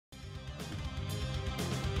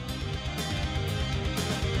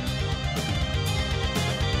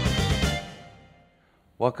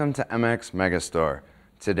Welcome to MxMegastore.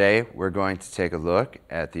 Today we're going to take a look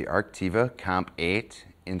at the Arctiva Comp 8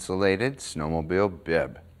 Insulated Snowmobile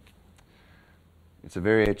Bib. It's a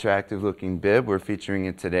very attractive looking bib. We're featuring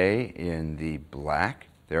it today in the black.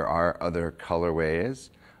 There are other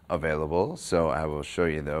colorways available, so I will show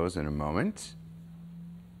you those in a moment.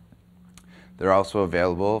 They're also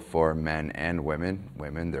available for men and women.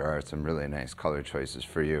 There are some really nice color choices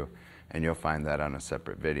for you, and you'll find that on a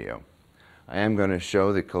separate video. I am going to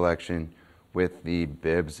show the collection with the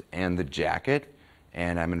bibs and the jacket,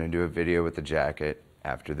 and I'm going to do a video with the jacket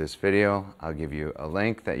after this video. I'll give you a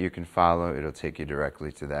link that you can follow. It'll take you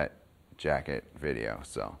directly to that jacket video,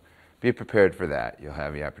 so be prepared for that. You'll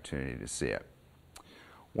have the opportunity to see it.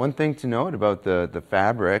 One thing to note about the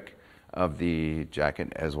fabric of the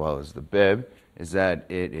jacket as well as the bib is that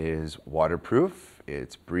it is waterproof,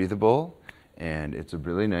 it's breathable, and it's a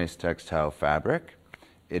really nice textile fabric.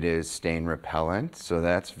 It is stain repellent, so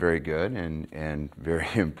that's very good and very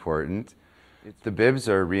important. The bibs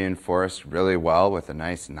are reinforced really well with a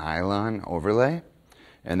nice nylon overlay,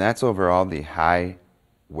 and that's over all the high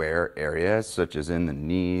wear areas, such as in the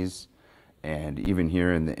knees and even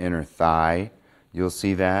here in the inner thigh. You'll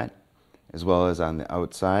see that, as well as on the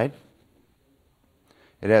outside.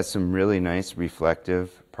 It has some really nice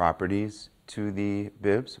reflective properties to the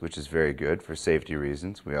bibs, which is very good for safety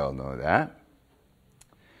reasons. We all know that.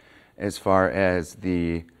 As far as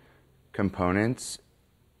the components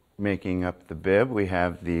making up the bib, we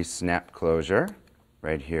have the snap closure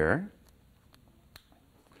right here.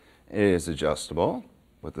 It is adjustable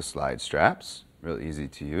with the slide straps, real easy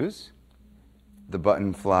to use. The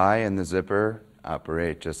button fly and the zipper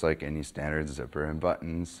operate just like any standard zipper and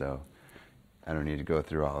buttons, so I don't need to go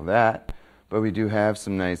through all of that. But we do have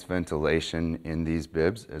some nice ventilation in these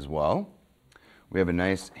bibs as well. We have a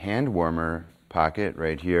nice hand warmer pocket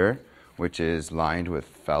right here, which is lined with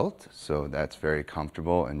felt, so that's very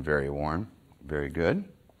comfortable and very warm, very good.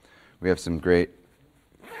 We have some great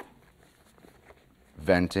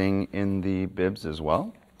venting in the bibs as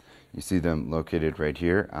well. You see them located right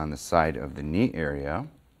here on the side of the knee area.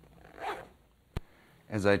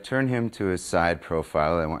 As I turn him to his side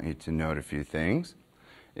profile, I want you to note a few things.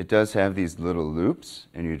 It does have these little loops,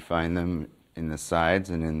 and you'd find them in the sides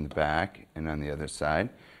and in the back and on the other side.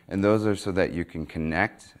 And those are so that you can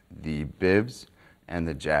connect the bibs and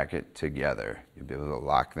the jacket together. You'll be able to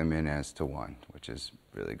lock them in as to one, which is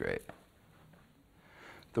really great.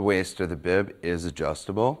 The waist of the bib is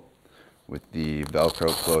adjustable with the Velcro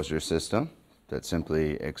closure system that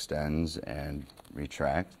simply extends and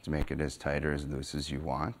retracts to make it as tight or as loose as you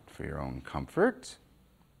want for your own comfort.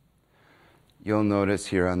 You'll notice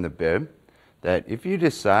here on the bib that if you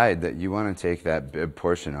decide that you want to take that bib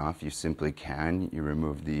portion off, you simply can. You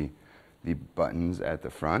remove the buttons at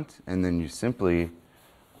the front, and then you simply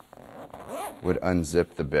would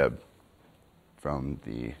unzip the bib from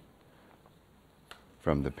the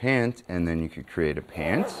pant, and then you could create a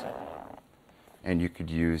pant, and you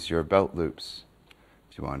could use your belt loops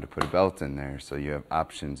if you wanted to put a belt in there, so you have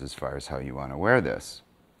options as far as how you want to wear this.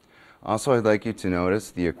 Also, I'd like you to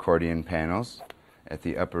notice the accordion panels at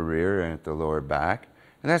the upper rear and at the lower back,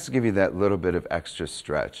 and that's to give you that little bit of extra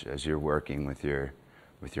stretch as you're working with your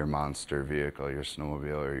monster vehicle, your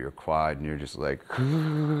snowmobile or your quad, and you're just like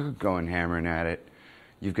going hammering at it.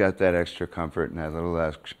 You've got that extra comfort and that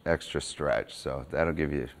little extra stretch, so that'll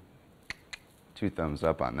give you 2 thumbs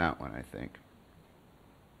up on that one, I think.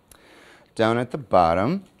 Down at the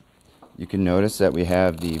bottom, you can notice that we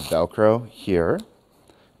have the Velcro here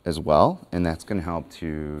as well, and that's going to help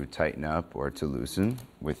to tighten up or to loosen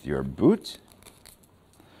with your boot.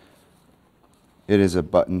 It is a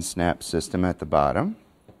button snap system at the bottom.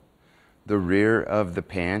 The rear of the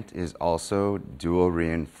pant is also dual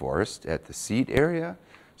reinforced at the seat area,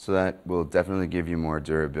 so that will definitely give you more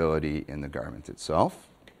durability in the garment itself.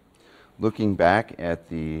 Looking back at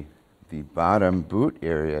the bottom boot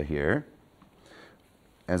area here,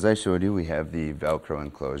 as I showed you, we have the Velcro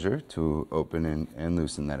enclosure to open and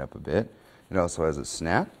loosen that up a bit. It also has a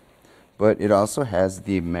snap, but it also has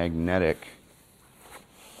the magnetic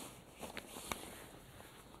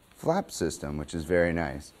flap system, which is very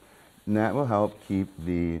nice. And that will help keep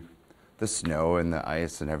the snow and the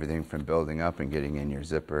ice and everything from building up and getting in your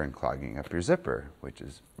zipper and clogging up your zipper, which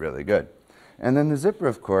is really good. And then the zipper,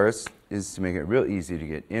 of course, is to make it real easy to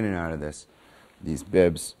get in and out of these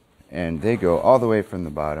bibs. And they go all the way from the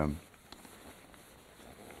bottom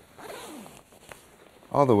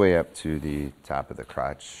all the way up to the top of the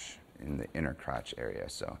crotch in the inner crotch area.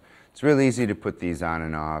 So it's really easy to put these on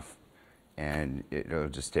and off, and it'll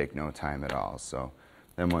just take no time at all. So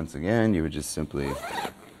then once again, you would just simply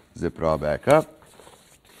zip it all back up,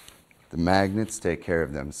 The magnets take care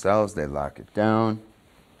of themselves. They lock it down.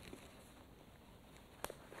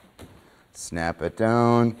 Snap it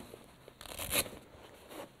down.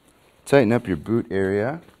 Tighten up your boot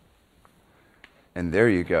area. And there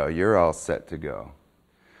you go. You're all set to go.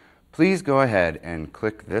 Please go ahead and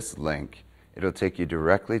click this link. It'll take you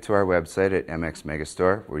directly to our website at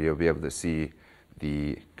MxMegastore, where you'll be able to see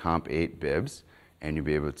the Comp 8 bibs, and you'll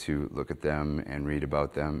be able to look at them and read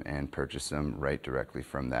about them and purchase them right directly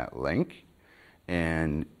from that link.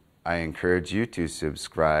 And I encourage you to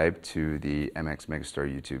subscribe to the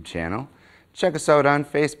MxMegastore YouTube channel. Check us out on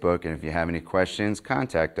Facebook, and if you have any questions,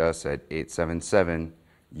 contact us at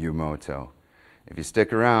 877-UMOTO. If you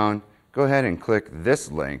stick around, go ahead and click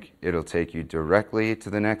this link. It'll take you directly to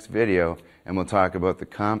the next video, and we'll talk about the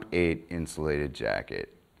Comp 8 insulated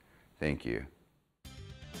jacket. Thank you.